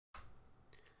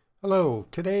Hello,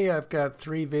 today I've got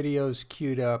 3 videos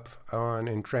queued up on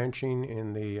entrenching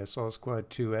in the Assault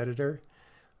Squad 2 editor.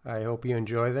 I hope you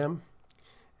enjoy them,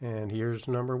 and here's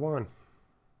number 1.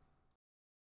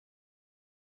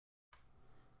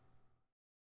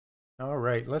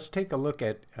 Alright, let's take a look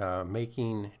at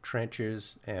making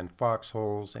trenches and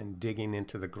foxholes and digging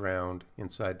into the ground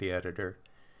inside the editor.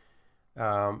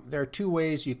 There are 2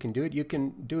 ways you can do it. You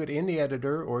can do it in the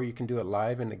editor, or you can do it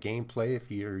live in the gameplay.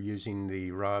 If you're using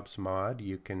the Rob's mod,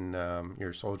 you can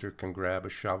your soldier can grab a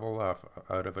shovel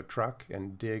out of a truck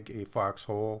and dig a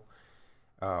foxhole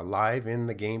live in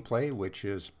the gameplay, which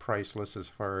is priceless as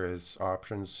far as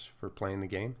options for playing the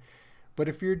game. But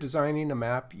if you're designing a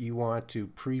map, you want to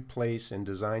pre-place and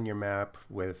design your map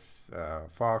with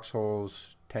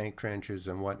foxholes, tank trenches,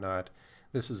 and whatnot.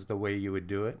 This is the way you would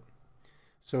do it.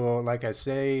 So like I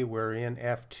say, we're in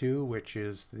F2, which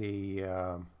is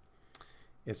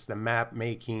it's the map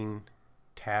making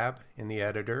tab in the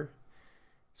editor.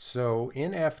 So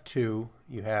in F2,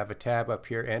 you have a tab up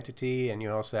here, Entity, and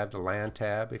you also have the Land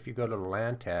tab. If you go to the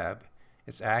Land tab,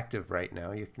 it's active right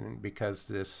now. You can, because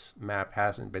this map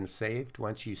hasn't been saved.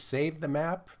 Once you save the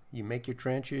map, you make your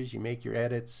trenches, you make your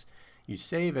edits, you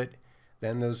save it,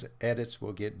 then those edits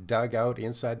will get dug out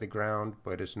inside the ground,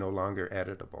 but it's no longer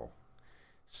editable.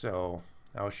 So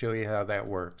I'll show you how that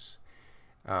works.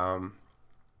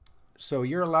 So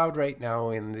you're allowed right now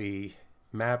in the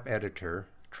map editor,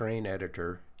 terrain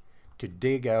editor, to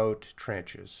dig out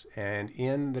trenches. And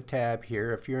in the tab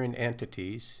here, if you're in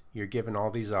entities, you're given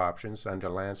all these options. Under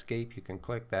landscape, you can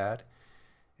click that.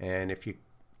 And if you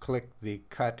click the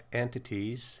cut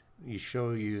entities, you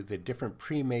show you the different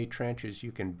pre-made trenches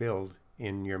you can build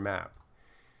in your map.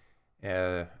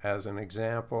 As an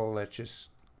example, let's just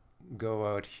go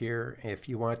out here. If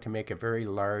you want to make a very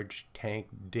large tank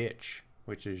ditch,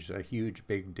 which is a huge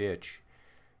big ditch,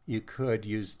 you could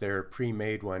use their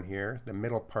pre-made one here, the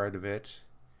middle part of it.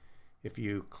 If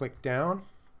you click down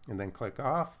and then click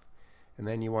off, and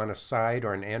then you want a side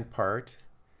or an end part,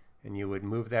 and you would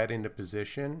move that into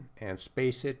position and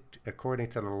space it according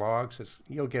to the logs.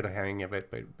 You'll get a hang of it,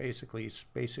 but basically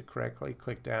space it correctly,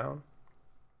 click down.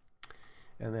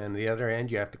 And then the other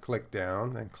end you have to click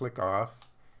down and click off.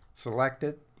 Select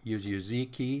it, use your Z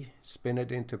key, spin it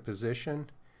into position,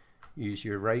 use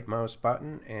your right mouse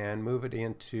button and move it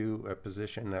into a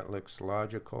position that looks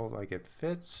logical, like it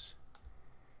fits,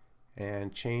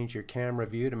 and change your camera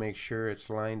view to make sure it's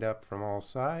lined up from all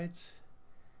sides.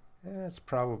 That's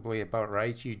probably about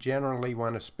right. You generally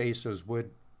want to space those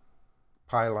wood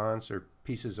pylons or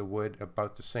pieces of wood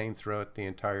about the same throughout the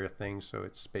entire thing so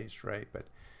it's spaced right, but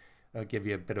I'll give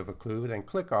you a bit of a clue. Then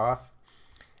click off,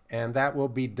 and that will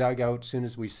be dug out as soon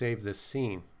as we save this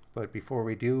scene. But before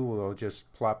we do, we'll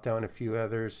just plop down a few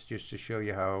others just to show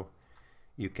you how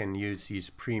you can use these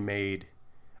pre-made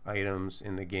items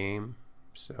in the game.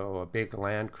 So a big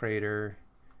land crater,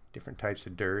 different types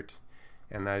of dirt,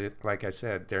 and like I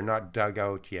said, they're not dug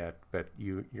out yet, but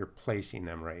you're placing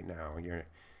them right now.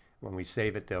 When we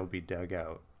save it, they'll be dug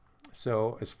out.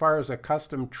 So as far as a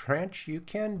custom trench, you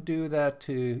can do that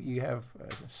too. You have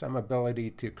some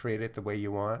ability to create it the way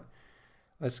you want.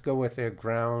 Let's go with a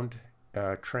ground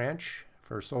trench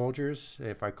for soldiers.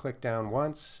 If I click down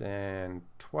once and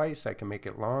twice, I can make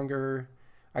it longer.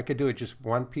 I could do it just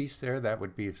one piece there. That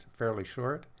would be fairly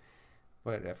short.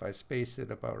 But if I space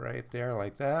it about right there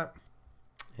like that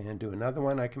and do another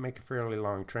one, I can make a fairly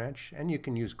long trench. And you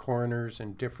can use corners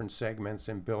and different segments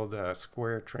and build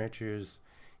square trenches,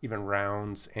 even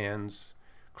rounds, ends,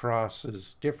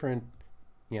 crosses, different,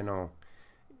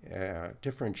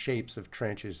 different shapes of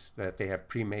trenches that they have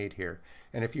pre-made here.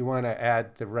 And if you want to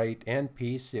add the right end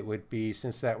piece, it would be,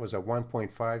 since that was a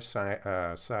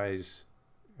 1.5 size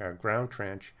ground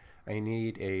trench, I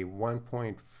need a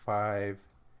 1.5.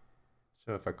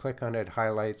 So if I click on it,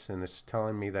 highlights, and it's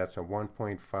telling me that's a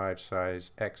 1.5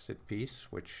 size exit piece,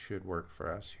 which should work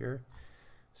for us here.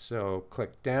 So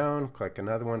click down, click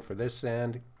another one for this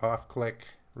end, off click,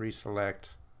 reselect,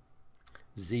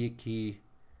 Z key,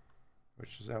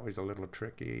 which is always a little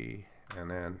tricky, and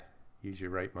then use your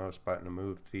right mouse button to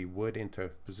move the wood into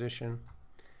position,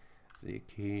 Z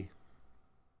key,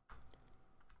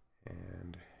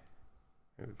 and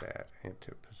move that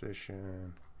into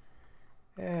position.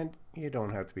 And you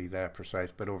don't have to be that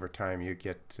precise, but over time you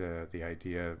get the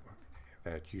idea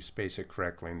that you space it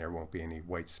correctly and there won't be any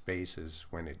white spaces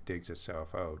when it digs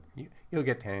itself out. You'll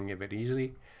get the hang of it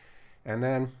easily. And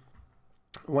then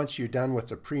once you're done with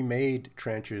the pre-made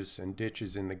trenches and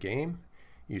ditches in the game,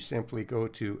 you simply go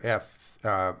to F.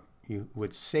 You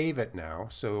would save it now.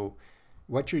 So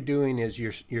what you're doing is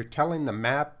you're telling the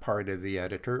map part of the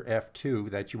editor, F2,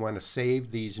 that you want to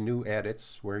save these new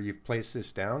edits where you've placed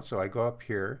this down. So I go up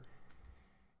here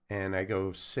and I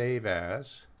go save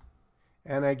as,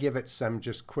 and I give it some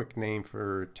just quick name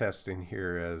for testing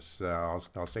here as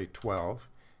I'll say 12.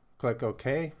 Click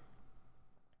OK.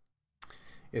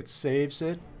 It saves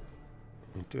it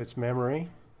into its memory.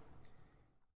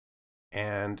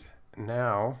 And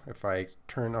now if I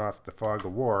turn off the fog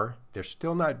of war, they're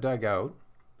still not dug out,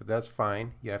 but that's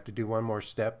fine. You have to do one more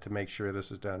step to make sure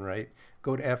this is done right.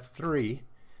 Go to F3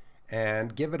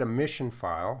 and give it a mission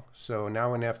file. So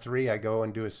now in F3 I go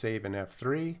and do a save in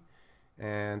F3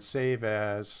 and save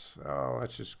as,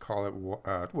 let's just call it,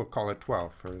 we'll call it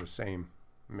 12 for the same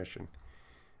mission.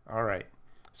 All right,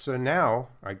 so now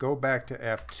I go back to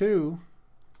F2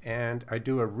 and I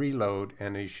do a reload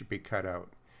and they should be cut out.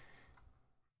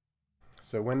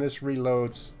 So when this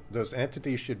reloads, those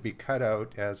entities should be cut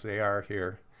out as they are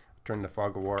here. Turn the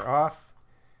fog of war off,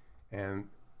 and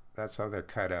that's how they're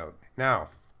cut out. Now,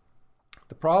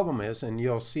 the problem is, and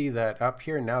you'll see that up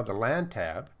here now, the land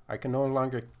tab, I can no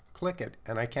longer click it,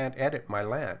 and I can't edit my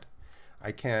land.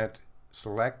 I can't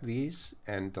select these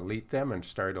and delete them and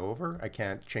start over. I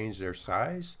can't change their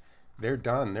size. They're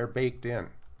done. They're baked in.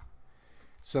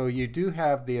 So you do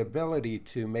have the ability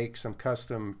to make some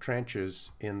custom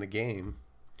trenches in the game,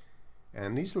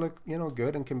 and these look,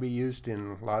 good and can be used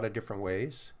in a lot of different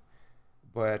ways,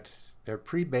 but they're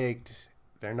pre-baked.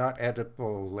 They're not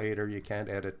editable later. You can't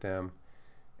edit them,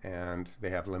 and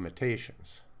they have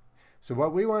limitations. So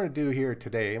what we want to do here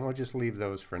today, and we'll just leave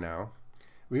those for now,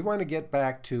 we want to get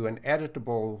back to an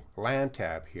editable land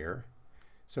tab here.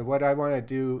 So what I want to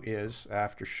do is,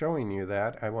 after showing you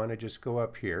that, I want to just go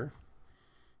up here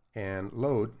and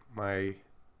load my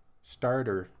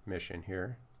starter mission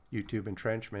here, YouTube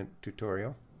entrenchment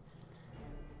tutorial.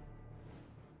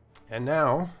 And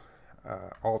now,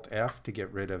 Alt F to get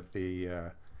rid of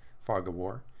the fog of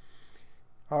war.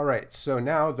 All right, so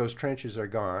now those trenches are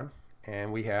gone,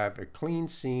 and we have a clean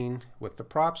scene with the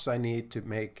props I need to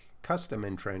make custom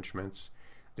entrenchments.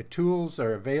 The tools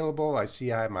are available. I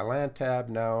see I have my land tab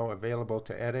now available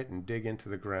to edit and dig into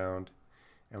the ground,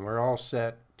 and we're all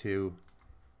set to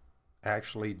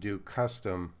actually do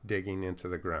custom digging into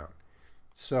the ground.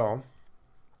 So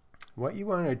what you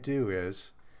want to do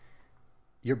is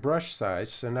your brush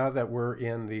size. So now that we're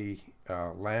in the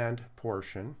land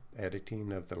portion,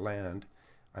 editing of the land,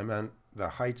 I'm on the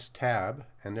heights tab,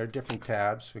 and there are different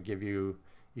tabs that give you,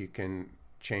 you can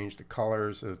change the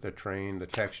colors of the terrain, the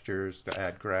textures, to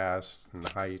add grass and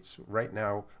the heights. Right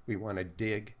now we want to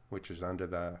dig, which is under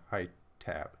the height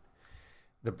tab.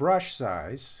 The brush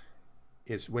size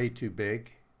is way too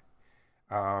big,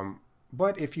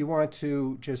 but if you want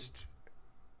to just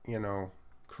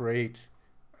create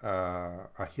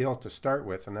a hill to start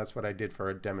with, and that's what I did for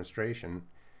a demonstration,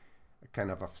 kind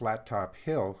of a flat top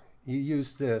hill, you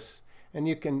use this, and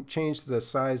you can change the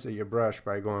size of your brush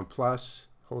by going plus,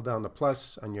 hold down the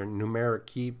plus on your numeric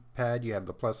keypad. You have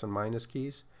the plus and minus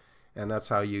keys, and that's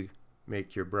how you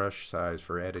make your brush size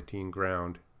for editing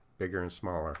ground bigger and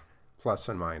smaller, plus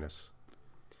and minus.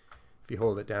 If you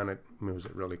hold it down, it moves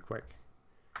it really quick.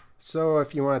 So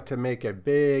if you want to make a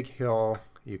big hill,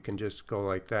 you can just go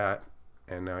like that,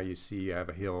 and now you see you have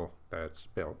a hill that's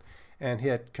built. And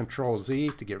hit Control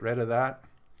Z to get rid of that.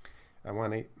 I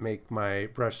want to make my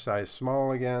brush size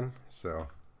small again, so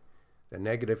the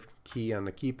negative key on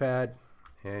the keypad,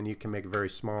 and you can make very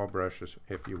small brushes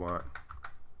if you want.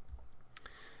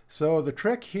 So the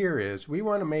trick here is we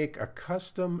want to make a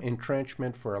custom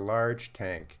entrenchment for a large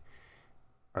tank.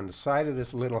 On the side of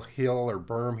this little hill or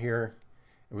berm here,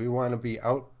 we want to be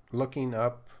out looking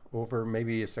up over,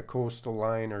 maybe it's a coastal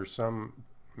line or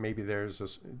maybe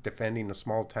there's defending a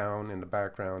small town in the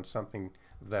background, something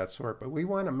of that sort. But we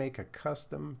want to make a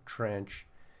custom trench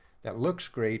that looks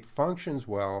great, functions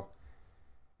well,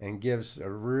 and gives a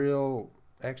real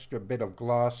extra bit of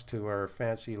gloss to our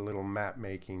fancy little map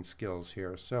making skills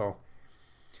here. So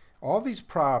all these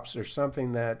props are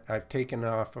something that I've taken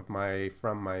off of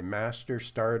from my master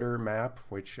starter map,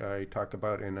 which I talk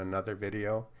about in another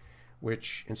video,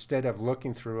 which instead of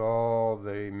looking through all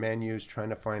the menus trying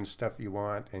to find stuff you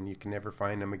want, and you can never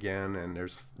find them again, and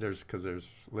because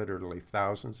there's literally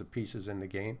thousands of pieces in the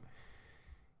game,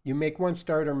 you make one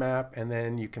starter map and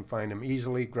then you can find them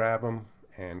easily, grab them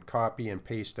and copy and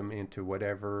paste them into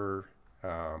whatever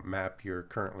map you're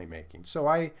currently making. So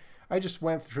I just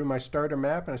went through my starter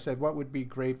map and I said what would be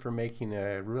great for making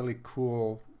a really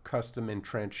cool custom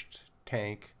entrenched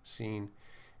tank scene,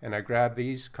 and I grabbed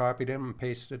these, copied them and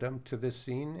pasted them to this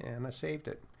scene, and I saved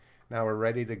it. Now we're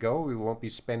ready to go. We won't be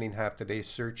spending half the day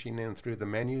searching in through the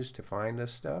menus to find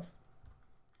this stuff.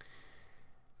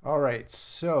 Alright,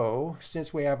 so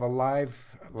since we have a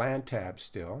live land tab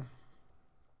still,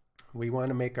 we want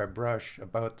to make our brush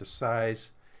about the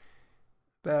size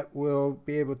that will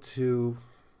be able to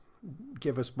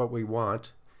give us what we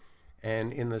want.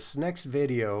 And in this next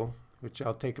video, which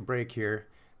I'll take a break here,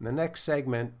 in the next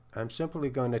segment, I'm simply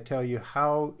going to tell you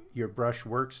how your brush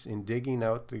works in digging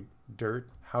out the dirt,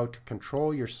 how to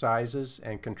control your sizes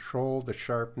and control the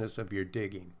sharpness of your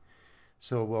digging.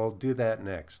 So we'll do that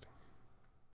next.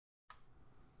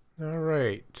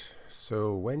 Alright,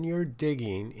 so when you're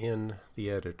digging in the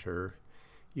editor,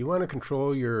 you want to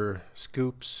control your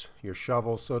scoops, your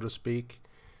shovel, so to speak.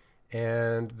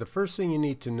 And the first thing you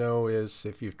need to know is,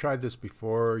 if you've tried this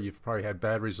before, you've probably had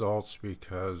bad results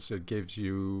because it gives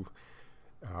you,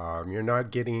 you're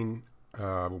not getting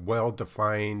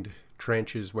well-defined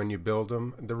trenches when you build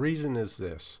them. The reason is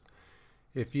this.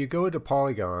 If you go to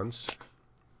polygons,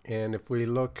 and if we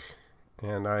look,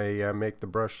 and I make the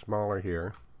brush smaller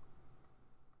here,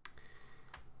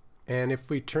 and if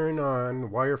we turn on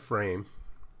wireframe,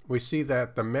 we see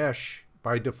that the mesh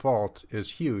by default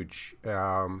is huge.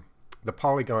 The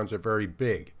polygons are very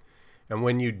big, and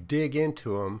when you dig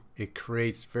into them, it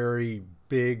creates very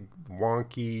big,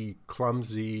 wonky,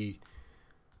 clumsy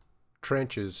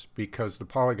trenches because the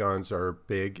polygons are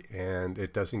big and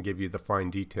it doesn't give you the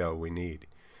fine detail we need.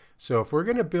 So if we're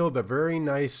going to build a very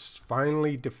nice,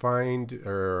 finely defined,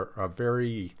 or a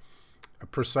very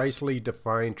precisely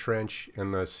defined trench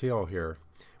in this hill here,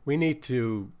 we need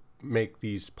to make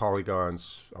these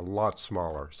polygons a lot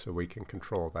smaller so we can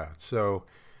control that. So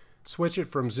switch it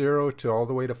from 0 to all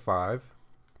the way to 5.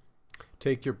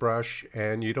 Take your brush,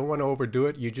 and you don't want to overdo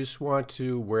it. You just want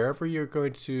to, wherever you're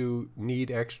going to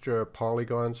need extra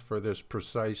polygons for this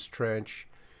precise trench,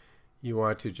 you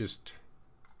want to just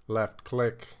left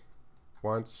click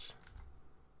once,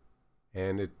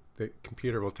 and the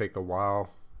computer will take a while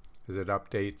as it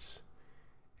updates.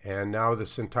 And now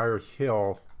this entire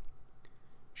hill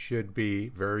should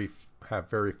be have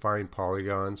very fine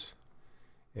polygons.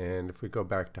 And if we go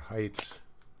back to heights,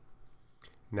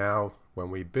 now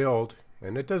when we build,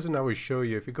 and it doesn't always show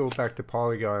you, if you go back to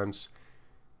polygons,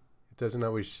 it doesn't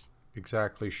always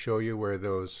exactly show you where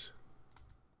those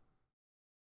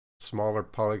smaller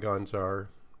polygons are,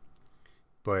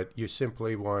 but you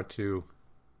simply want to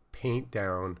paint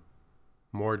down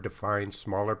more defined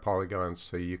smaller polygons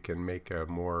so you can make a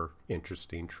more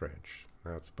interesting trench.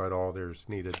 That's about all there's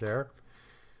needed there.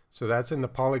 So that's in the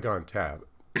polygon tab.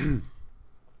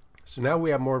 So now we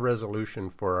have more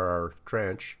resolution for our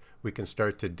trench. We can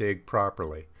start to dig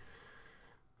properly.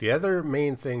 The other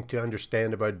main thing to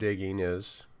understand about digging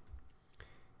is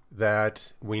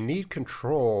that we need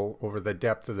control over the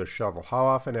depth of the shovel. How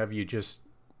often have you just,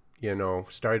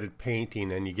 started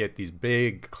painting and you get these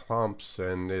big clumps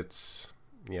and it's,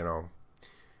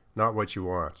 not what you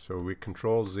want? So we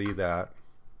control Z that.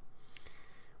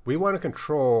 We want to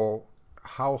control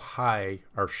how high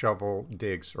our shovel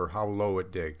digs or how low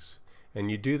it digs. And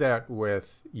you do that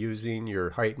with using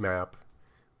your height map,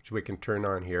 which we can turn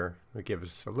on here. It'll give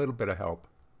us a little bit of help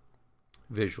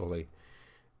visually.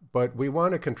 But we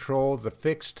want to control the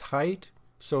fixed height.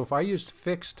 So if I used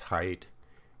fixed height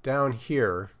down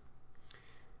here,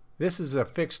 this is a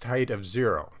fixed height of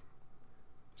 0.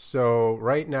 So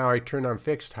right now I turn on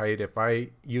fixed height. If I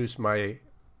use my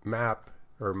map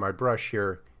or my brush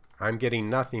here, I'm getting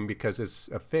nothing because it's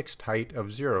a fixed height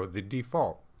of 0, the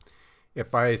default.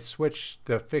 If I switch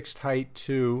the fixed height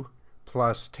to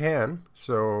plus 10,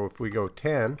 so if we go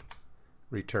 10,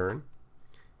 return,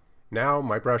 now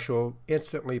my brush will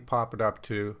instantly pop it up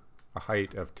to a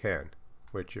height of 10,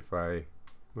 which if I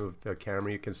move the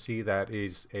camera, you can see that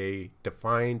is a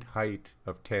defined height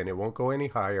of 10. It won't go any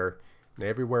higher, and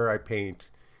everywhere I paint,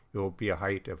 it will be a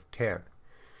height of 10.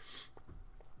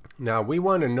 Now we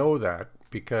want to know that,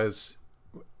 because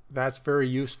that's very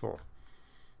useful.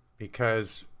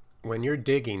 Because when you're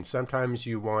digging, sometimes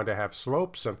you want to have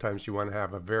slopes, sometimes you want to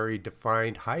have a very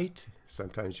defined height,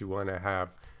 sometimes you want to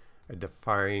have a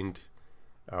defined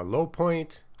low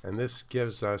point, and this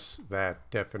gives us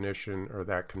that definition or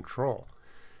that control.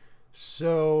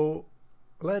 So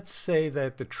let's say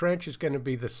that the trench is going to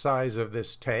be the size of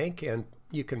this tank, and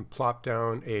you can plop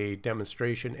down a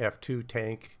demonstration F2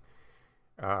 tank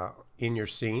in your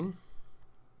scene.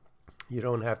 You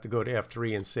don't have to go to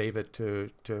F3 and save it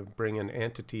to bring an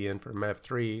entity in from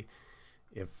F3.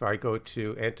 If I go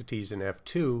to entities in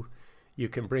F2, you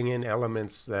can bring in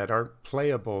elements that aren't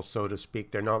playable, so to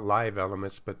speak. They're not live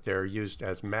elements, but they're used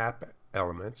as map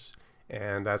elements.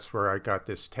 And that's where I got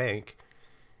this tank.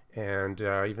 And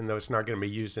even though it's not going to be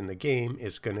used in the game,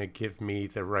 it's going to give me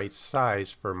the right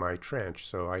size for my trench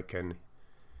so I can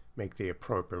make the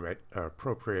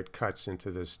appropriate cuts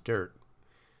into this dirt.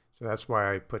 So that's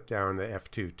why I put down the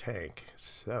F2 tank.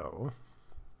 So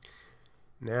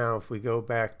now if we go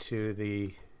back to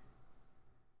the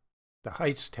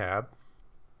heights tab,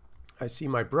 I see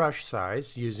my brush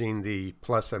size using the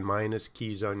plus and minus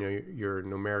keys on your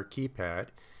numeric keypad.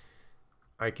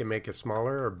 I can make it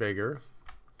smaller or bigger,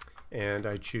 and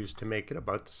I choose to make it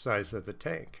about the size of the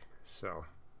tank. So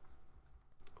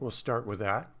we'll start with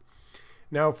that.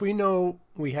 Now if we know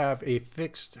we have a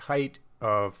fixed height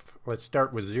of, let's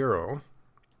start with 0,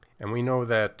 and we know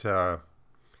that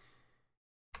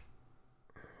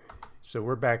so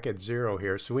we're back at 0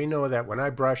 here, so we know that when I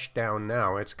brush down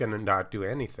now it's going to not do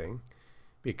anything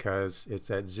because it's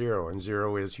at 0, and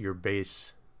 0 is your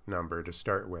base number to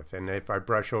start with. And if I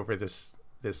brush over this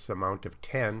amount of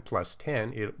 10 plus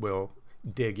 10, it will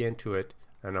dig into it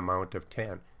an amount of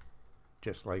 10,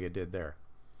 just like it did there.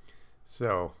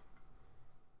 So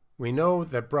we know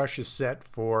that brush is set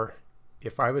for,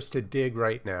 if I was to dig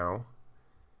right now,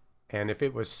 and if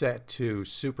it was set to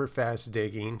super fast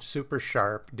digging, super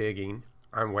sharp digging,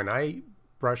 when I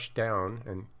brush down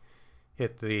and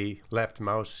hit the left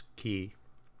mouse key,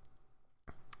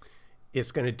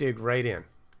 it's going to dig right in.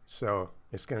 So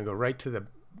it's going to go right to the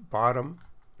bottom,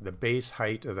 the base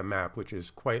height of the map, which is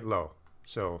quite low.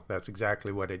 So that's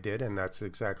exactly what it did, and that's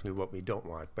exactly what we don't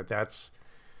want. But that's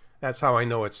how I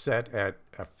know it's set at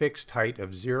a fixed height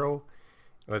of 0.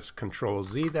 Let's Control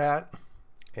Z that,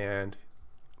 and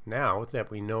now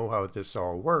that we know how this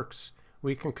all works,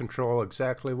 we can control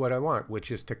exactly what I want,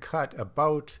 which is to cut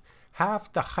about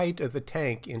half the height of the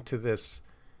tank into this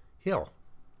hill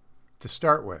to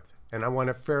start with, and I want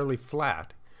it fairly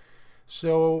flat.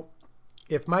 So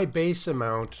if my base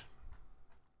amount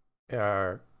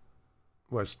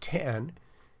was 10,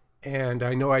 and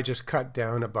I know I just cut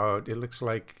down about, it looks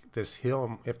like this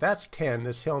hill, if that's 10,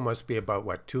 this hill must be about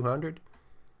what, 200?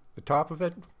 The top of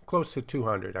it? Close to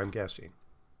 200, I'm guessing.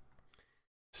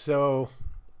 So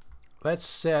let's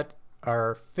set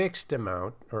our fixed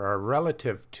amount, or our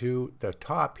relative, to the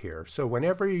top here. So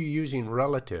whenever you're using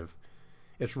relative,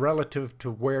 it's relative to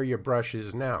where your brush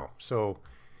is now. So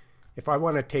if I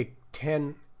want to take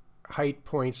 10 height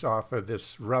points off of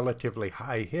this relatively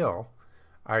high hill,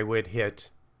 I would hit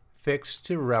fixed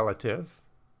to relative,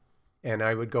 and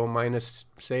I would go minus,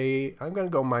 say, I'm going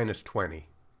to go minus 20.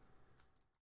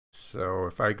 So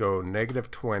if I go negative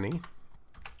 20,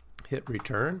 hit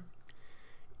return,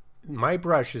 my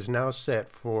brush is now set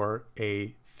for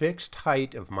a fixed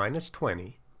height of minus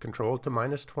 20, controlled to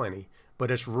minus 20,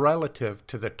 but it's relative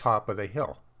to the top of the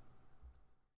hill.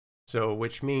 So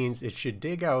which means it should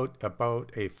dig out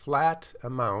about a flat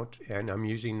amount, and I'm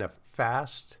using a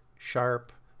fast,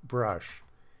 sharp brush.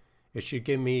 It should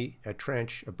give me a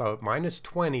trench about minus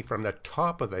 20 from the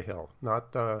top of the hill,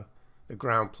 not the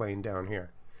ground plane down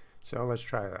here. So let's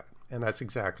try that, and that's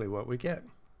exactly what we get.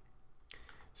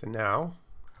 So now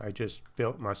I just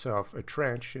built myself a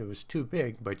trench. It was too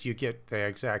big, but you get the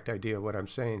exact idea of what I'm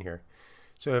saying here.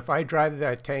 So if I drive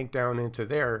that tank down into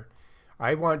there,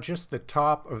 I want just the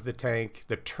top of the tank,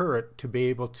 the turret, to be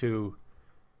able to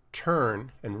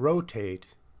turn and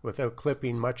rotate without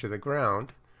clipping much of the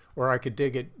ground, or I could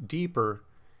dig it deeper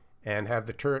and have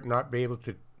the turret not be able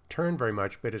to turn very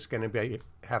much, but it's going to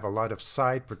have a lot of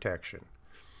side protection.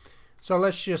 So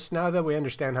let's just, now that we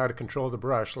understand how to control the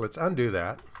brush, let's undo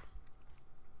that.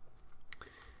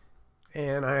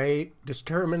 And I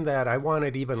determined that I want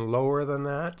it even lower than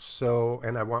that, so,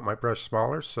 and I want my brush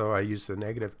smaller, so I use the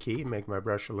negative key, make my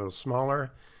brush a little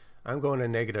smaller. I'm going to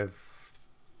negative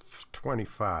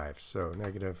 25, so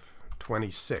negative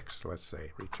 26, let's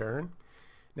say, return.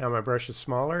 Now my brush is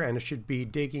smaller, and it should be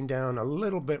digging down a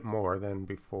little bit more than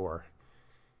before.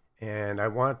 And I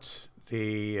want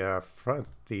the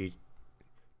the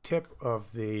tip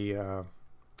of the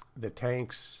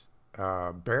tank's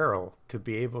barrel to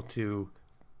be able to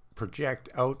project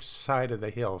outside of the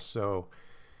hill. So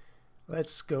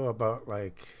let's go about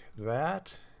like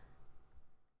that.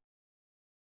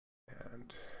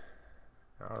 And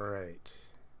all right,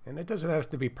 and it doesn't have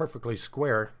to be perfectly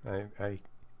square.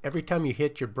 Every time you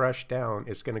hit your brush down,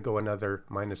 it's going to go another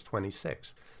minus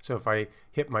 26. So if I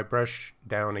hit my brush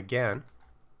down again,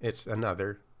 it's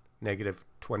another negative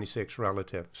 26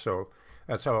 relative. So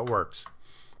that's how it works.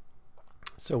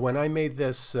 So when I made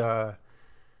this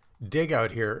dig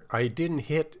out here, I didn't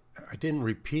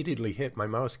repeatedly hit my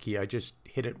mouse key. I just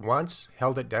hit it once,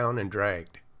 held it down, and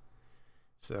dragged.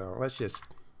 So let's just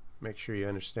make sure you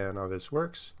understand how this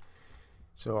works.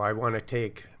 So I want to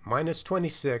take minus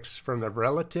 26 from the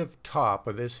relative top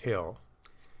of this hill.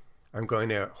 I'm going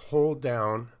to hold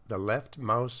down the left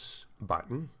mouse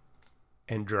button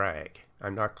and drag.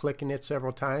 I'm not clicking it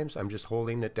several times. I'm just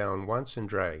holding it down once and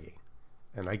dragging.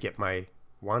 And I get my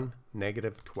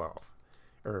 -12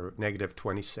 or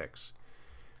 -26.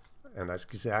 And that's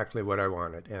exactly what I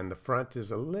wanted. And the front is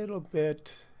a little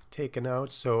bit taken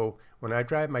out. So when I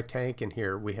drive my tank in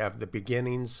here, we have the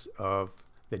beginnings of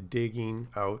the digging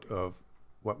out of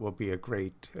what will be a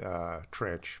great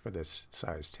trench for this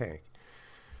size tank.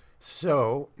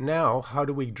 So now how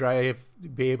do we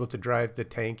be able to drive the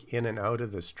tank in and out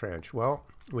of this trench? Well,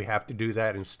 we have to do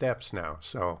that in steps now.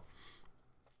 So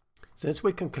since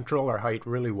we can control our height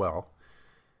really well,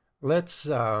 let's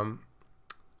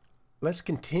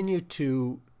continue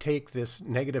to take this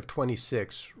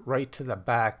 -26 right to the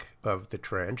back of the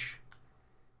trench.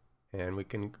 And we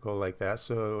can go like that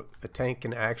so the tank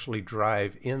can actually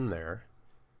drive in there.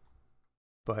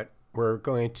 But we're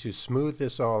going to smooth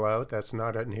this all out. That's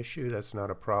not an issue. That's not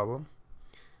a problem.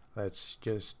 Let's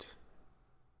just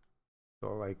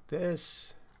go like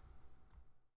this.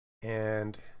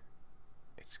 And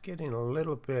it's getting a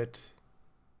little bit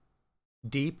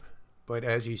deep. But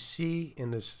as you see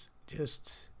in this,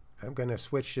 I'm going to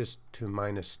switch this to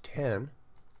 -10.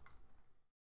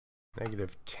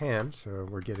 -10, so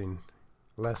we're getting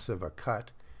less of a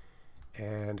cut,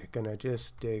 and gonna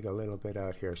just dig a little bit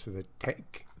out here so the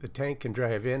tank can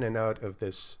drive in and out of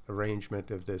this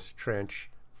arrangement of this trench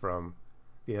from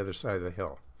the other side of the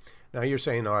hill. Now you're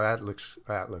saying, oh, that looks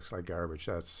like garbage.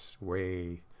 That's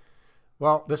way...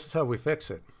 Well, this is how we fix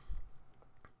it.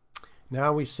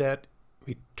 Now we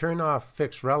turn off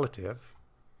fixed relative,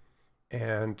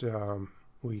 and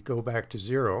we go back to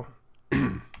 0.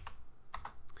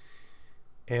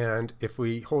 And if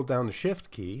we hold down the shift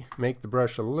key, make the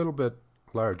brush a little bit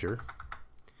larger.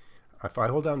 If I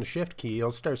hold down the shift key,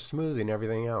 it'll start smoothing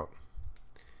everything out.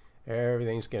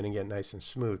 Everything's going to get nice and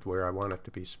smooth where I want it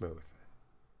to be smooth.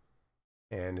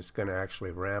 And it's going to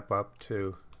actually ramp up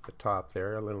to the top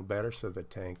there a little better so the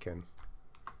tank can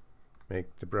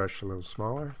make the brush a little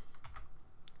smaller.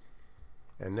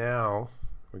 And now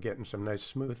we're getting some nice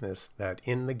smoothness that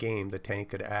in the game the tank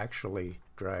could actually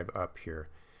drive up here.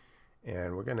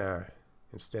 And we're going to,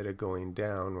 instead of going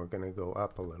down, we're going to go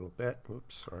up a little bit.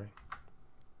 Oops, sorry.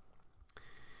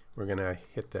 We're going to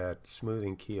hit that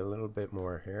smoothing key a little bit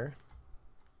more here.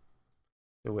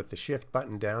 So with the shift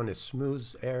button down, it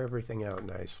smooths everything out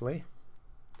nicely.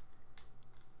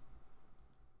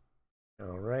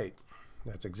 All right,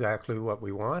 that's exactly what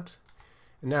we want.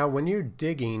 Now when you're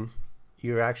digging,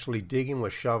 you're actually digging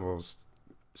with shovels.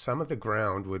 Some of the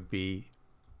ground would be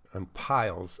on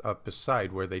piles up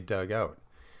beside where they dug out.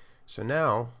 So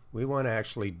now we want to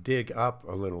actually dig up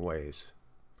a little ways.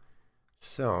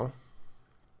 So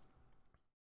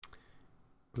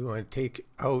we want to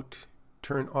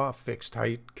turn off fixed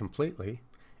height completely,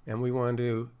 and we want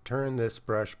to turn this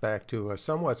brush back to a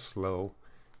somewhat slow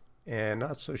and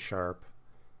not so sharp,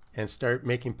 and start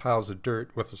making piles of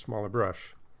dirt with a smaller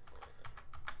brush.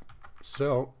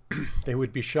 So they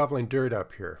would be shoveling dirt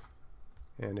up here,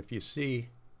 and if you see,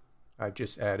 I've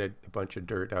just added a bunch of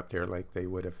dirt up there like they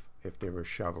would if they were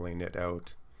shoveling it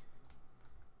out.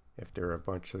 If there are a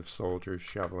bunch of soldiers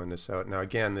shoveling this out. Now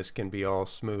again, this can be all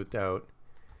smoothed out,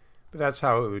 but that's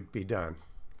how it would be done.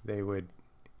 They would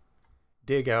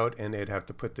dig out and they'd have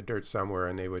to put the dirt somewhere,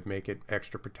 and they would make it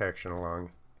extra protection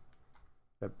along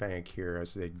the bank here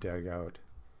as they dug out.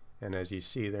 And as you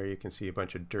see there, you can see a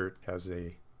bunch of dirt as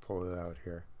they pull it out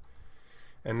here.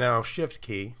 And now shift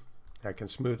key, I can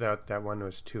smooth out that one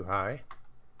was too high.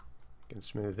 I can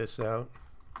smooth this out.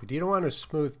 But you don't want to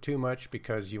smooth too much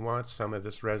because you want some of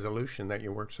this resolution that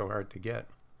you work so hard to get.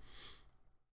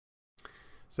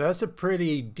 So that's a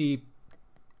pretty deep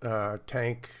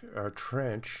tank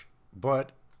trench.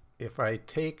 But if I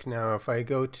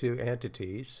go to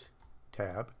Entities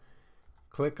tab,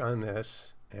 click on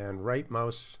this and right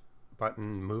mouse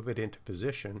button, move it into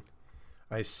position,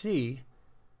 I see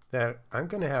that I'm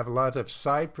going to have a lot of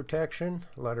side protection,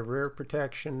 a lot of rear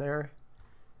protection there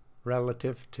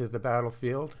relative to the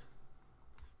battlefield.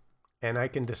 And I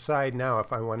can decide now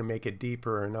if I want to make it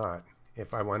deeper or not.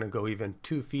 If I want to go even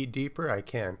 2 feet deeper, I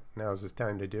can. Now's the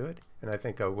time to do it. And I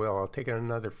think I will. I'll take it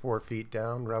another 4 feet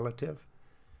down relative.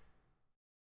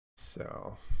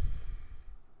 So,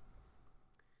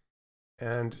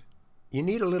 and you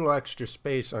need a little extra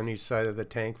space on each side of the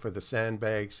tank for the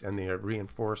sandbags and the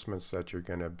reinforcements that you're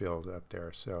going to build up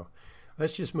there. So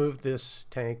let's just move this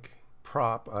tank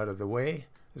prop out of the way.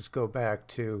 Let's go back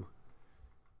to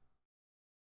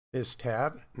this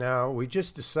tab. Now we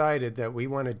just decided that we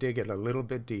want to dig it a little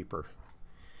bit deeper.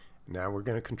 Now we're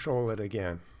going to control it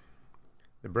again.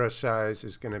 The brush size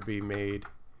is going to be made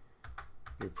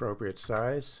the appropriate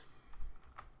size,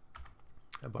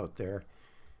 about there.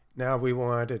 Now we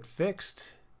want it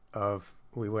fixed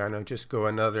we want to just go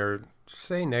another,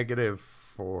 say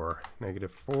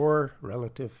 -4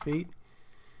 relative feet,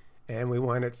 and we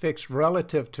want it fixed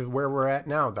relative to where we're at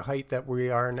now, the height that we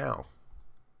are now.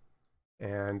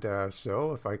 And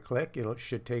so if I click, it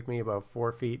should take me about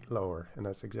 4 feet lower, and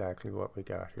that's exactly what we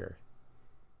got here.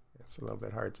 It's a little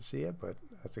bit hard to see it, but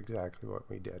that's exactly what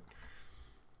we did.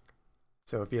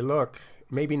 So if you look,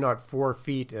 maybe not 4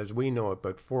 feet as we know it,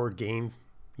 but 4 game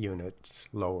units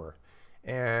lower.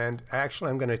 And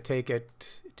actually I'm going to take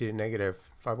it to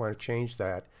negative, if I want to change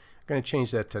that, I'm going to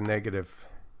change that to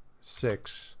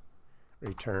 -6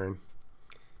 return.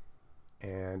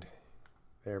 And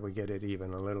there we get it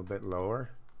even a little bit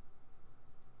lower.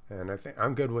 And I think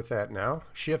I'm good with that now.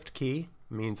 Shift key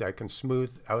means I can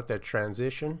smooth out that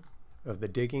transition of the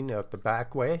digging out the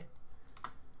back way.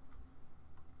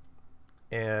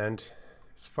 And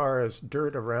as far as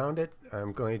dirt around it,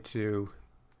 I'm going to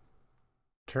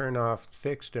turn off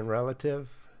fixed and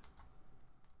relative.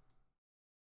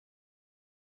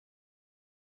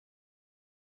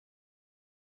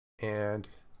 And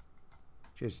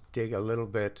just dig a little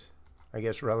bit. I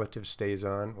guess relative stays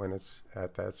on when it's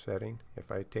at that setting.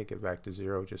 If I take it back to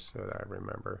 0, just so that I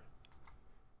remember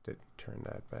to turn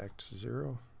that back to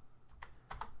 0.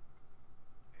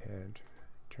 And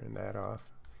turn that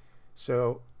off.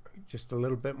 So just a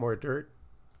little bit more dirt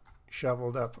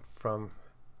shoveled up from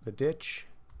the ditch.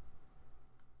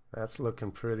 That's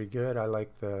looking pretty good. I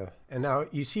like the, and now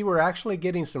you see we're actually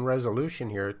getting some resolution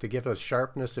here to give us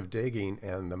sharpness of digging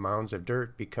and the mounds of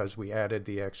dirt, because we added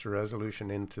the extra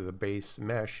resolution into the base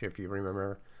mesh, if you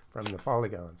remember from the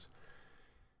polygons.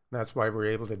 That's why we're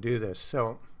able to do this.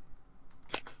 So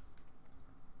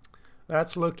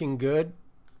that's looking good.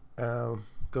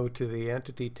 Go to the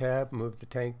Entity tab, move the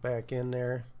tank back in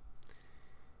there,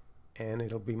 and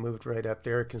it'll be moved right up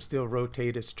there. It can still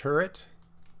rotate its turret,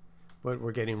 but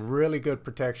we're getting really good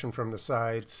protection from the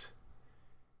sides.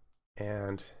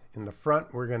 And in the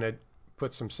front, we're going to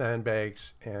put some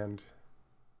sandbags, and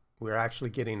we're actually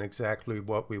getting exactly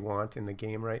what we want in the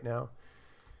game right now.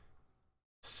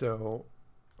 So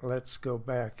let's go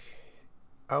back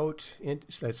out.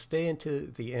 Let's stay into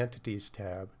the Entities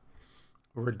tab.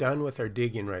 We're done with our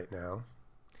digging right now.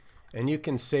 And you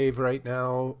can save right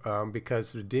now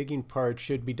because the digging part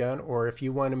should be done, or if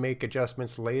you want to make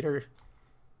adjustments later,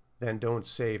 then don't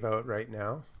save out right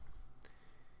now.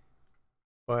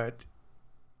 But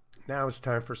now it's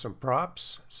time for some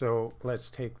props. So let's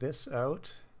take this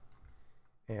out,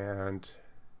 and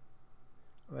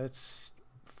let's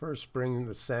first bring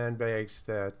the sandbags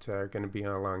that are going to be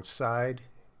alongside,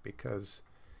 because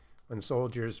when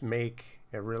soldiers make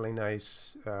a really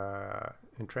nice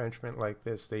entrenchment like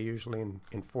this, they usually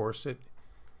enforce it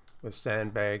with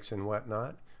sandbags and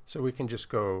whatnot. So we can just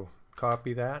go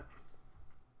copy that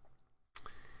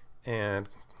and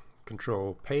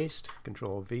Control Paste,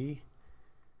 Control V,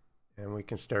 and we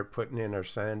can start putting in our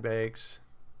sandbags.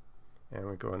 And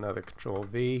we go another Control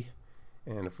V,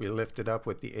 and if we lift it up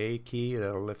with the A key,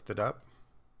 that'll lift it up.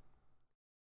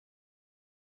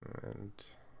 And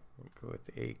go with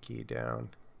the A key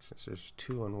down. Since there's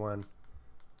 2 and 1,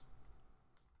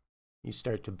 you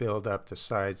start to build up the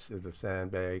sides of the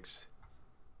sandbags.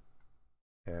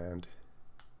 And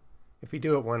if you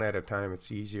do it one at a time,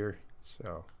 it's easier.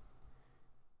 So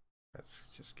let's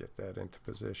just get that into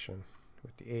position.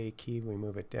 With the A key, we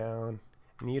move it down.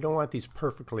 And you don't want these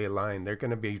perfectly aligned. They're going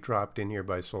to be dropped in here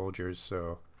by soldiers,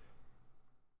 so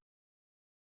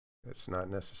it's not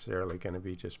necessarily going to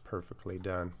be just perfectly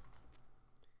done.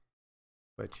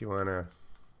 But you want to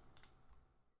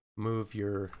move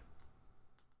your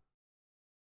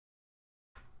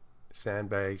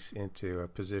sandbags into a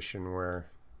position where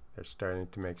they're starting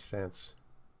to make sense.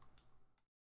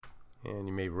 And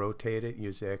you may rotate it,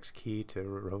 use the X key to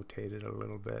rotate it a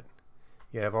little bit.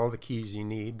 You have all the keys you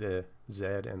need, the Z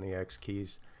and the X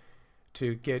keys,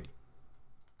 to get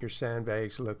your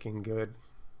sandbags looking good.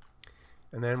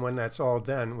 And then when that's all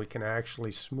done, we can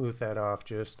actually smooth that off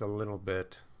just a little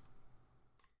bit.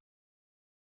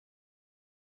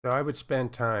 So I would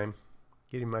spend time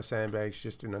getting my sandbags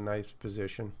just in a nice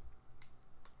position.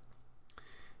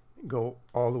 Go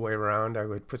all the way around. I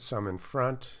would put some in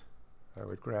front. I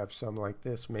would grab some like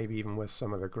this, maybe even with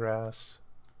some of the grass.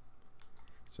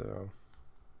 So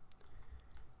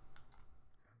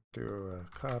do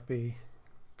a copy,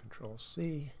 Control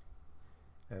C,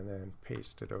 and then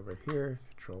paste it over here,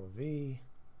 Control V.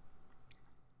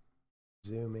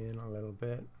 Zoom in a little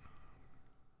bit.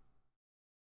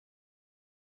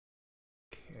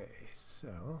 Okay,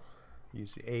 so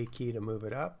use the A key to move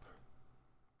it up.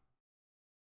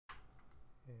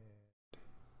 And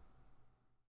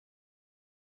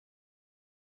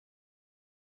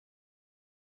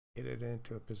get it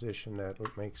into a position that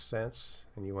makes sense,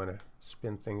 and you want to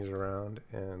spin things around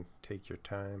and take your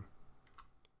time.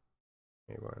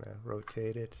 You want to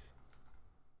rotate it.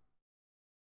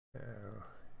 Now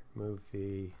move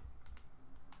the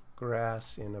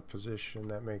grass in a position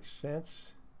that makes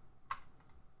sense,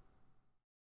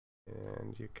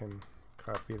 and you can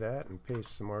copy that and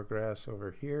paste some more grass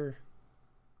over here.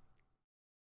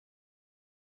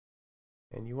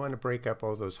 And you want to break up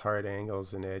all those hard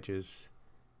angles and edges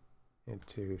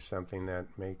into something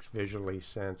that makes visually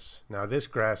sense. Now this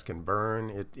grass can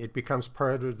burn. It becomes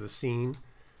part of the scene.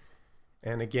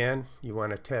 And again, you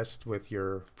want to test with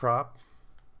your prop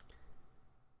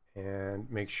and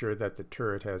make sure that the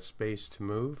turret has space to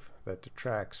move, that the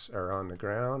tracks are on the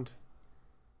ground.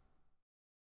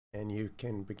 And you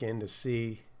can begin to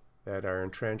see that our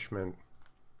entrenchment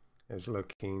is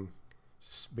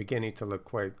beginning to look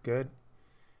quite good.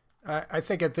 I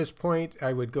think at this point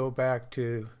I would go back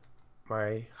to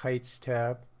my heights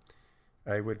tab.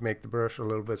 I would make the brush a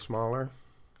little bit smaller.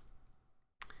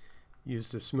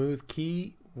 Use the smooth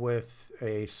key with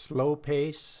a slow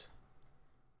pace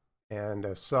and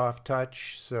a soft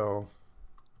touch.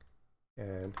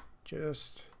 And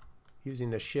just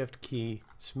using the shift key,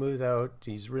 smooth out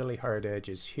these really hard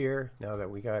edges here. Now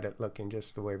that we got it looking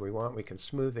just the way we want, we can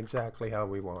smooth exactly how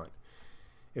we want.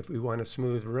 If we want to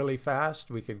smooth really fast,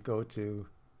 we could go to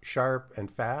sharp and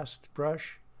fast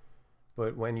brush.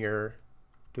 But when you're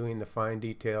doing the fine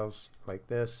details like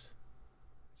this,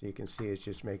 as you can see, it's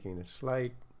just making a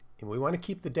slight. And we want to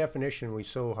keep the definition we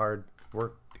so hard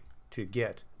worked to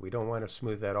get. We don't want to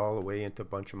smooth that all the way into a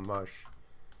bunch of mush,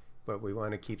 but we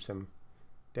want to keep some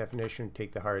definition,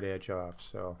 take the hard edge off.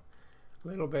 So a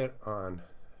little bit on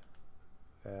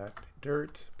that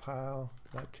dirt pile,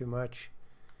 not too much.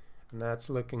 And that's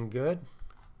looking good.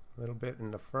 A little bit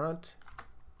in the front.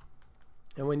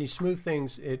 And when you smooth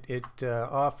things, it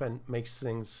often makes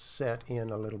things set in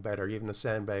a little better. Even the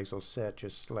sandbags will set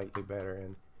just slightly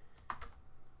better.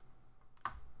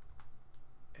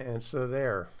 And so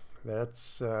there.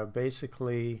 That's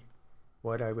basically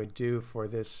what I would do for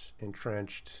this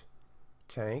entrenched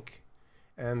tank.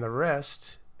 And the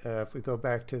rest, if we go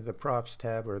back to the props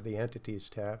tab or the entities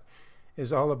tab,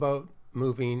 is all about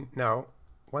moving. Now,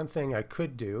 one thing I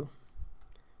could do,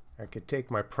 I could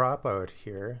take my prop out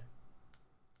here,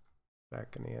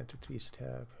 back in the entities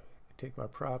tab, take my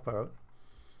prop out.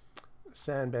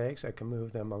 Sandbags, I can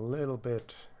move them a little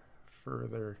bit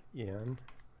further in,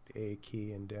 the A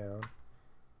key and down.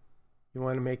 You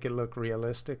want to make it look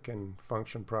realistic and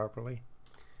function properly.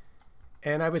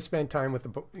 And I would spend time with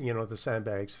the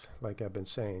sandbags, like I've been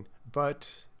saying.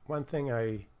 But one thing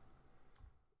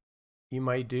you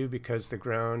might do, because the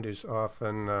ground is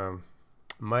often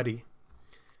muddy,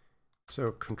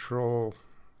 so Control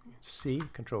C,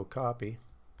 Control Copy.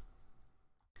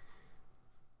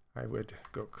 I would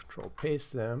go Control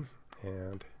Paste them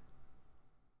and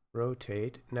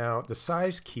rotate. Now the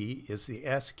size key is the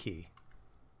S key.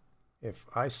 If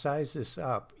I size this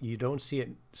up, you don't see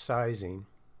it sizing.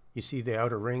 You see the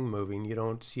outer ring moving. You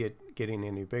don't see it getting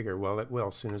any bigger. Well, it will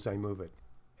as soon as I move it.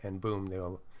 And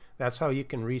boom, that's how you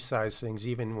can resize things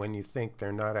even when you think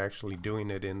they're not actually doing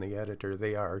it in the editor.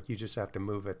 They are. You just have to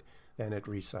move it, then it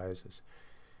resizes.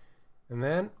 And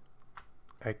then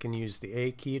I can use the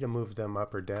A key to move them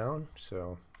up or down.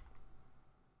 So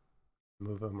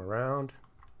move them around.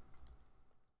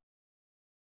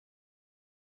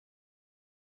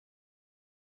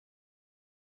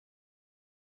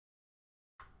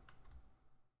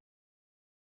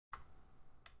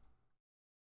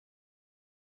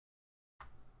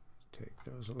 Take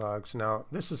those logs. Now,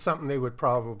 this is something they would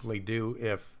probably do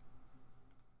if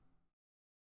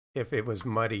it was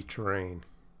muddy terrain.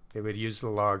 They would use the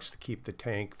logs to keep the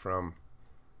tank from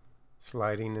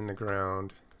sliding in the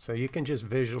ground. So you can just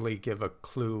visually give a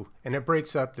clue, and it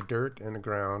breaks up the dirt and the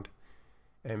ground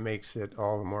and makes it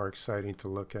all the more exciting to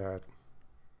look at.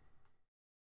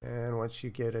 And once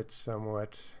you get it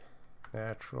somewhat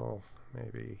natural,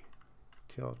 maybe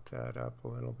tilt that up a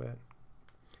little bit.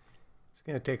 It's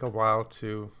going to take a while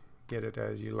to get it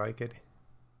as you like it.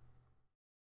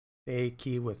 The A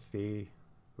key with the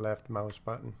left mouse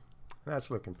button. That's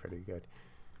looking pretty good.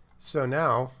 So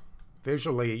now,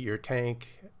 visually, your tank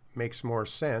makes more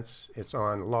sense. It's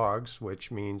on logs,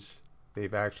 which means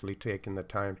they've actually taken the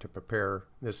time to prepare.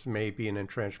 This may be an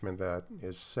entrenchment that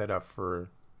is set up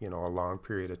for, a long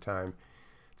period of time.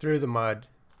 through the mud,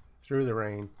 through the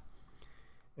rain,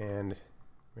 and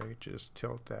maybe just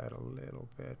tilt that a little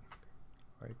bit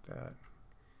like that.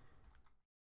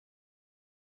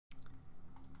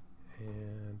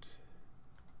 And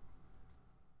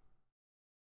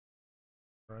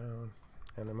around,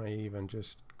 and I might even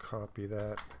just copy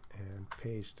that and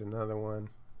paste another one,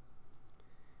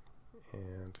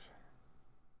 and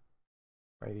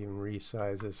might even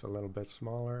resize this a little bit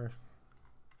smaller,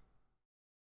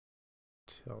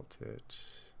 tilt it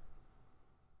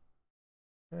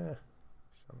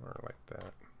somewhere like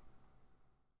that.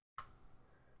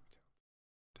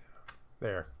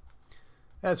 There.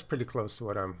 That's pretty close to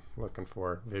what I'm looking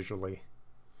for visually.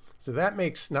 So that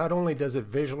makes, not only does it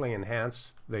visually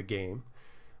enhance the game,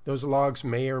 those logs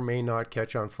may or may not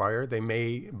catch on fire. They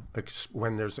may,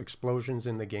 when there's explosions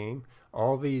in the game,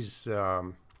 all these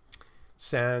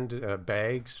sand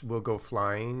bags will go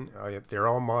flying. They're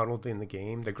all modeled in the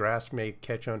game. The grass may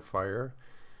catch on fire.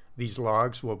 These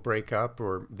logs will break up,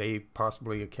 or they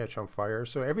possibly catch on fire.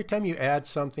 So every time you add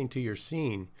something to your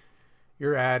scene,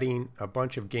 you're adding a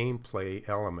bunch of gameplay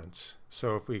elements.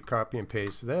 So if we copy and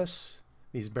paste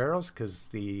these barrels, because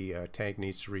the tank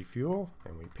needs to refuel,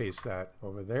 and we paste that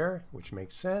over there, which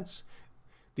makes sense.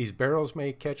 These barrels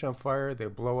may catch on fire, they'll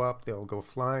blow up, they'll go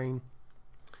flying.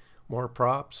 More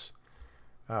props.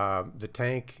 The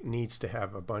tank needs to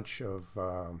have a bunch of,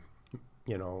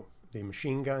 you know, the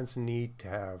machine guns need to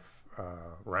have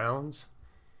rounds,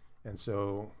 and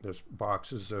so there's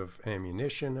boxes of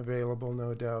ammunition available,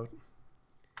 no doubt.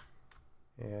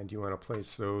 And you want to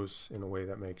place those in a way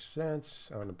that makes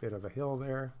sense on a bit of a hill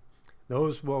there.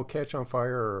 Those will catch on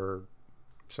fire, or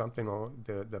something will,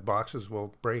 the boxes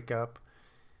will break up,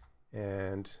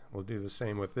 and we'll do the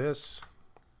same with this.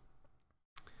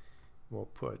 We'll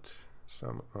put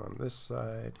some on this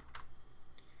side.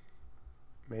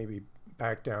 Maybe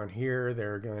back down here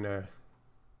they're going to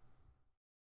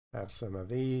have some of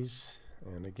these,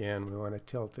 and again we want to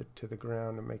tilt it to the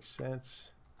ground to make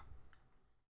sense.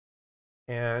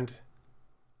 And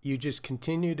you just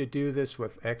continue to do this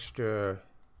with extra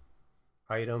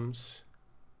items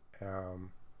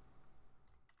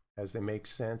as they make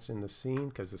sense in the scene,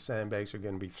 because the sandbags are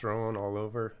going to be thrown all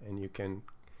over, and you can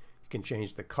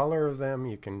change the color of them,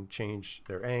 you can change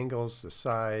their angles, the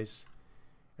size,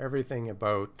 everything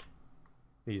about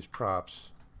these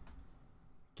props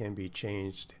can be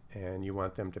changed, and you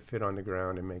want them to fit on the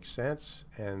ground and make sense,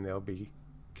 and they'll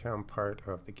become part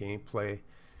of the gameplay.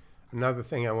 Another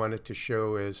thing I wanted to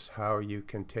show is how you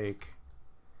can take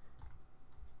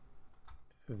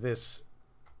this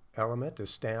element, a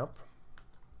stamp.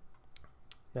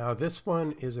 Now this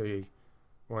one is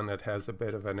one that has a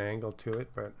bit of an angle to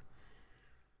it, but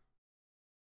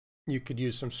you could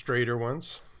use some straighter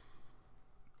ones.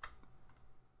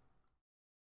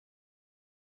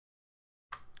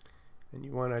 And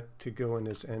you want it to go in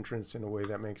this entrance in a way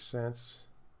that makes sense.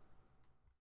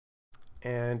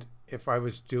 And if I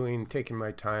was taking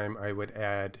my time, I would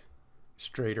add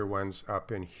straighter ones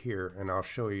up in here, and I'll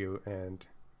show you. And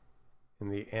in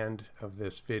the end of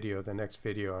this video, the next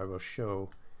video, I will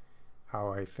show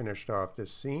how I finished off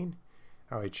this scene,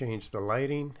 how I changed the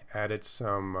lighting, added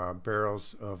some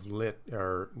barrels of lit,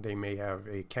 or they may have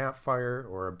a campfire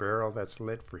or a barrel that's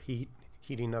lit for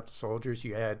heating up the soldiers.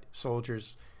 You add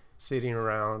soldiers sitting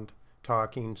around,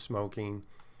 talking, smoking,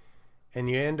 and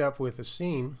you end up with a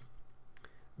scene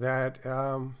that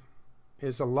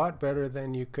is a lot better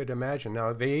than you could imagine.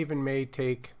 Now, they even may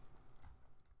take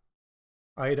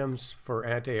items for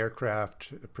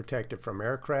anti-aircraft, protected from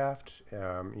aircraft.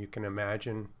 You can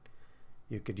imagine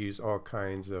you could use all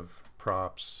kinds of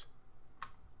props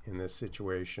in this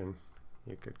situation.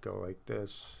 You could go like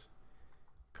this,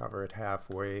 cover it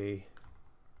halfway,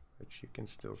 but you can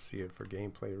still see it for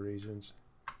gameplay reasons.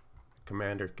 The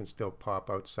commander can still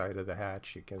pop outside of the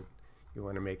hatch. You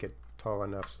want to make it tall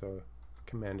enough so the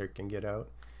commander can get out.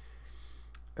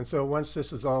 And so once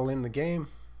this is all in the game,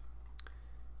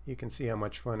 you can see how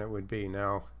much fun it would be.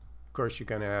 Now, of course, you're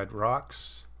going to add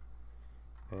rocks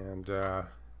and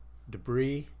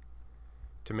debris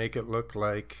to make it look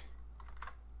like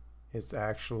it's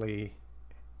actually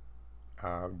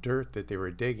dirt that they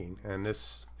were digging, and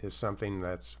this is something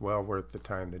that's well worth the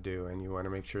time to do, and you want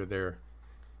to make sure they're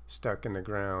stuck in the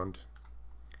ground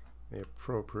the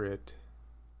appropriate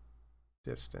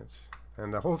distance.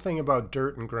 And the whole thing about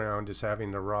dirt and ground is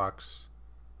having the rocks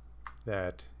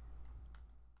that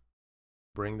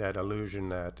bring that illusion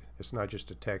that it's not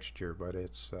just a texture, but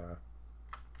it's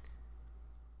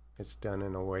done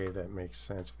in a way that makes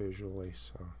sense visually.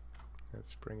 So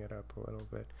let's bring it up a little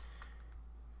bit.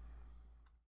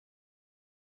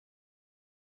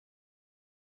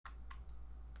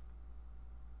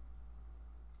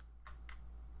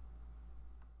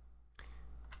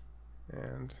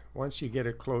 And once you get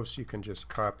it close, you can just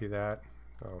copy that.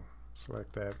 Oh,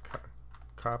 select that,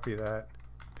 copy that,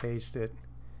 paste it,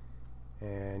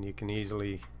 and you can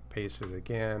easily paste it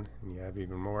again, and you have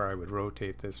even more. I would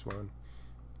rotate this one.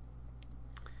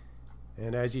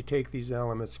 And as you take these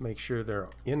elements, make sure they're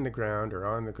in the ground or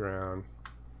on the ground,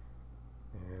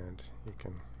 and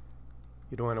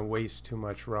you don't want to waste too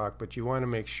much rock, but you want to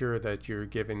make sure that you're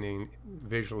giving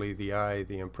visually the eye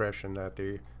the impression that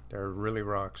there are really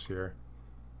rocks here.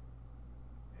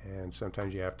 And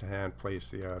sometimes you have to hand place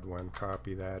the odd one.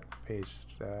 Copy that,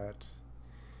 paste that.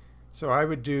 So I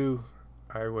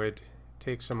would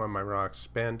take some of my rocks,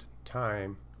 spend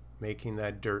time making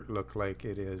that dirt look like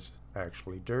it is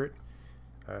actually dirt.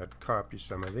 I'd copy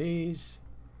some of these.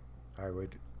 I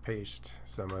would paste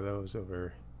some of those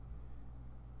over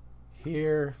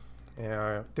here.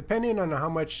 Depending on how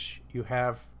much you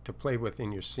have to play with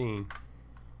in your scene,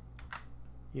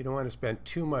 you don't want to spend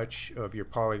too much of your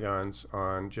polygons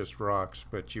on just rocks,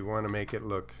 but you want to make it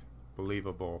look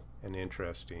believable and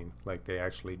interesting, like they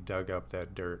actually dug up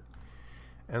that dirt.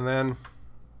 And then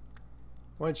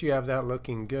once you have that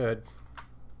looking good,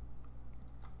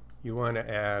 you want to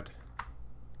add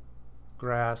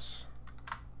grass,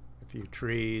 a few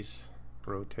trees,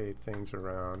 rotate things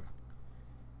around.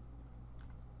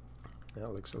 That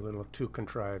looks a little too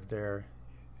contrived there.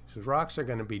 So rocks are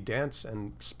going to be dense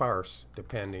and sparse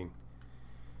depending.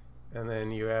 And then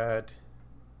you add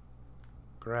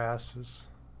grasses,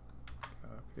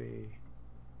 copy,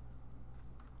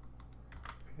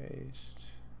 paste.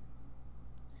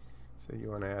 So you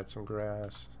want to add some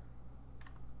grass.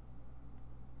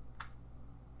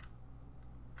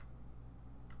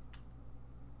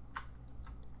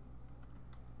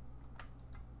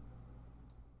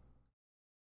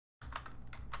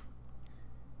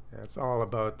 It's all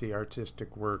about the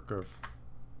artistic work of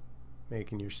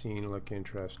making your scene look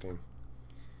interesting.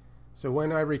 So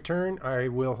when I return, I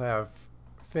will have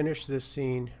finished this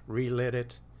scene, relit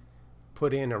it,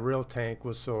 put in a real tank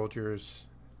with soldiers,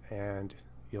 and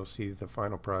you'll see the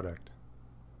final product.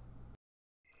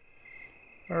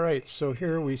 Alright, so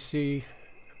here we see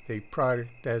the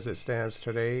product as it stands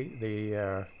today.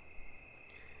 The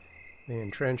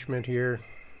entrenchment here.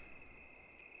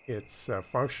 It's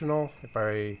functional. If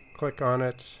I click on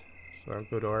it, so I'll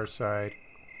go to our side,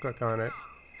 click on it,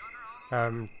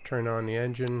 turn on the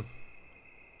engine,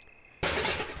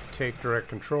 take direct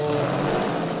control. You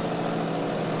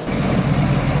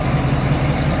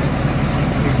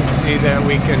can see that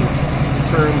we can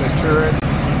turn the turret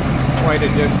quite a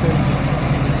distance.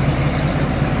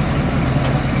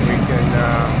 We can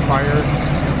fire.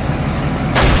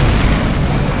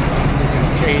 We can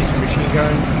change machine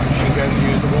gun. Machine gun's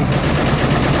usable.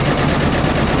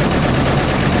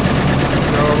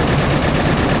 So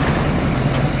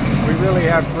we really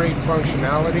have great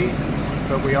functionality,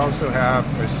 but we also have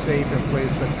a safe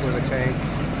emplacement for the tank.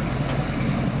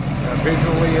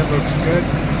 Visually it looks good,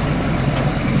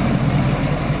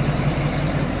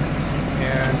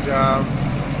 and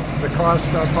the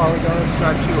cost of polygons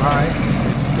not too high.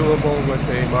 It's doable with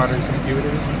a modern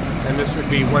computer, and this would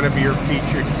be one of your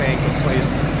featured tank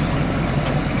emplacements.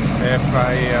 If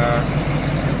I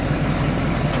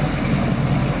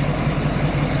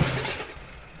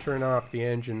turn off the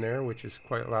engine there, which is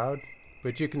quite loud,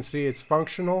 but you can see it's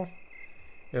functional.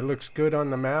 It looks good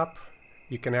on the map.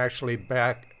 You can actually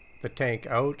back the tank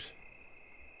out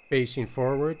facing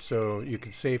forward, so you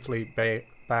can safely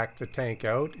back the tank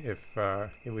out if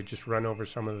it would just run over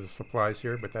some of the supplies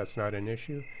here, but that's not an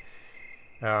issue.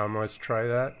 Let's try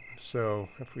that. So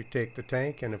if we take the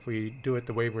tank and if we do it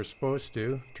the way we're supposed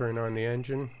to, turn on the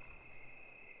engine.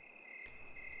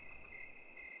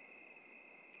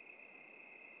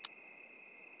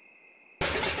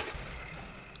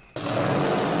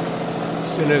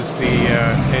 As soon as the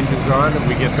engine's on and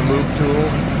we get the move tool,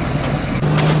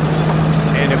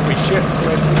 and if we shift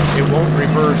click, it won't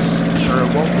reverse, or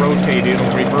it won't rotate,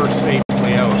 it'll reverse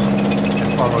safely out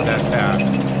and follow that path.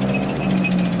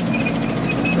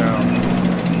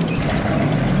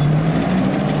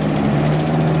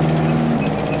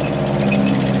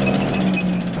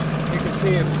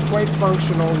 See, it's quite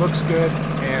functional, looks good,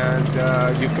 and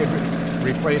you could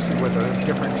replace it with a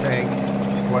different tank,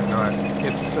 whatnot.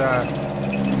 It's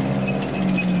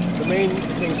the main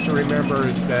things to remember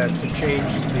is that to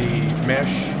change the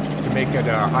mesh, to make it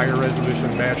a higher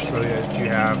resolution mesh so that you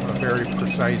have a very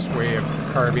precise way of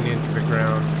carving into the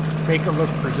ground, make it look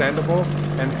presentable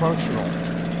and functional.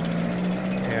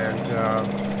 And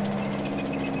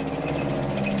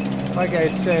like I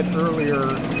had said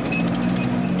earlier,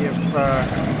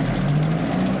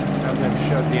 have them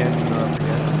shut the engine off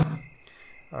again.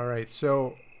 Alright,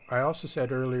 so I also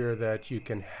said earlier that you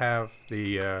can have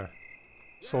the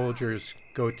soldiers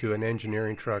go to an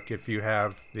engineering truck if you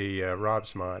have the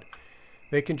Rob's mod.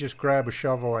 They can just grab a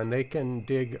shovel and they can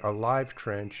dig a live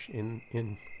trench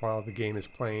in while the game is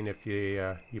playing if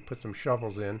you put some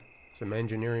shovels in, some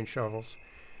engineering shovels,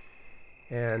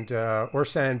 and or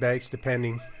sandbags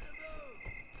depending,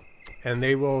 and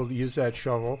they will use that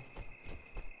shovel.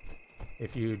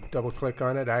 If you double click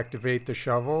on it, activate the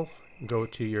shovel, go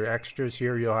to your extras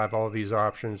here, you'll have all these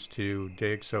options to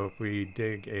dig. So if we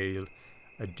dig a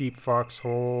deep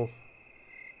foxhole,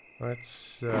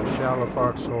 let's shallow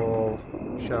foxhole,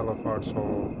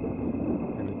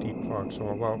 and a deep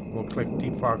foxhole. Well, we'll click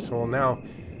deep foxhole. Now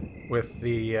with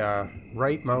the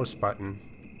right mouse button,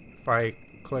 if I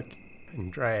click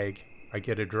and drag, I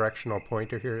get a directional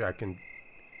pointer here. I can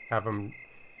have them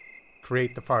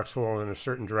create the foxhole in a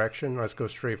certain direction. Let's go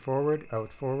straight forward,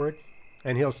 out forward,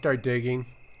 and he'll start digging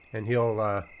and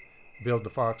he'll build the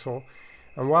foxhole.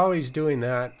 And while he's doing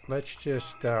that, let's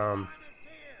just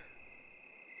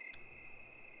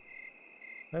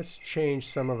let's change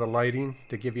some of the lighting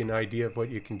to give you an idea of what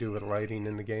you can do with lighting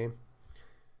in the game.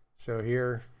 So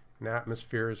here, an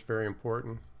atmosphere is very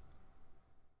important.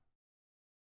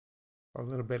 A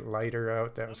little bit lighter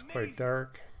out, that was quite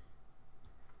dark.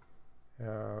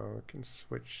 We can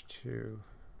switch to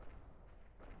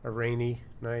a rainy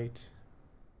night.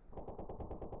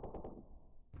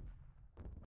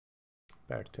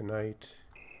 Back to night.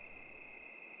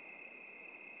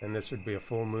 And this would be a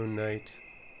full moon night.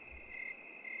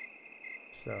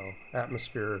 So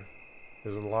atmosphere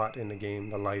is a lot in the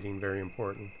game, the lighting very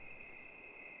important.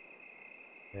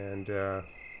 And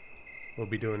we'll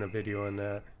be doing a video on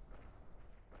that.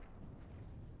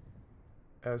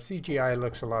 CGI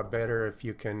looks a lot better if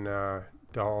you can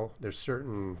dull. There's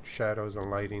certain shadows and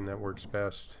lighting that works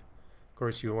best. Of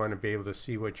course, you want to be able to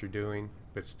see what you're doing,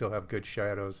 but still have good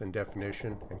shadows and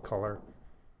definition and color.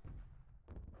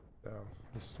 So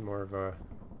this is more of a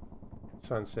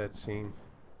sunset scene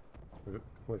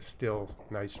with still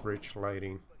nice rich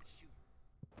lighting.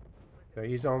 So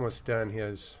he's almost done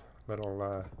his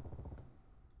little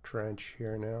trench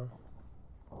here now.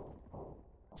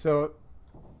 So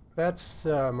that's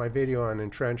my video on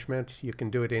entrenchment. You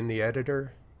can do it in the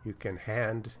editor. You can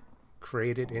hand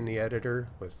create it in the editor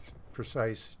with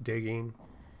precise digging.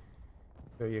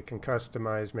 So you can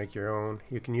customize, make your own.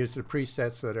 You can use the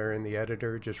presets that are in the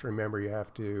editor. Just remember you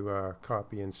have to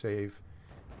copy and save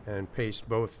and paste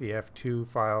both the F2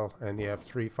 file and the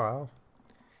F3 file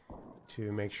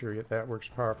to make sure that that works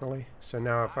properly. So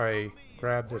now if I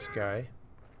grab this guy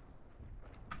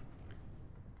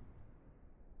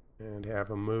and have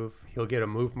him move, he'll get a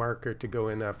move marker to go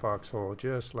in that foxhole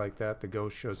just like that. The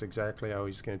ghost shows exactly how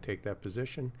he's going to take that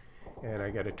position. And I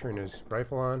got to turn his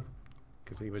rifle on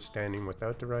because he was standing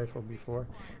without the rifle before.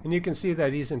 And you can see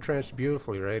that he's entrenched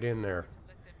beautifully right in there.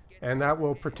 And that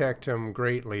will protect him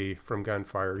greatly from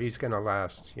gunfire. He's going to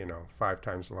last, you know, 5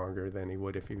 times longer than he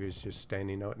would if he was just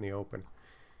standing out in the open.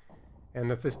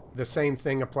 And the same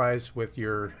thing applies with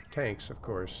your tanks, of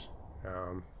course.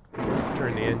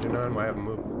 Turn the engine on. We'll have him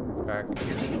move back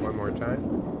here one more time.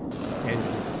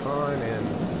 Engine's on and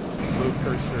move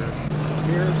cursor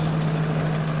appears.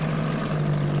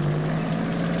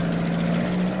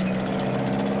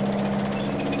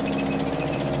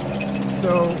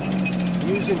 So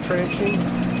using trenching,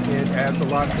 it adds a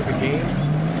lot to the game.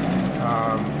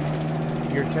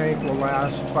 Your tank will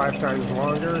last 5 times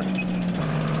longer,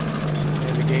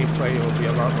 and the gameplay will be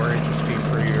a lot more interesting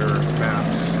for your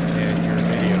maps and your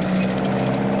videos.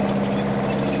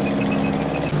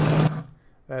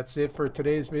 That's it for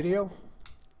today's video.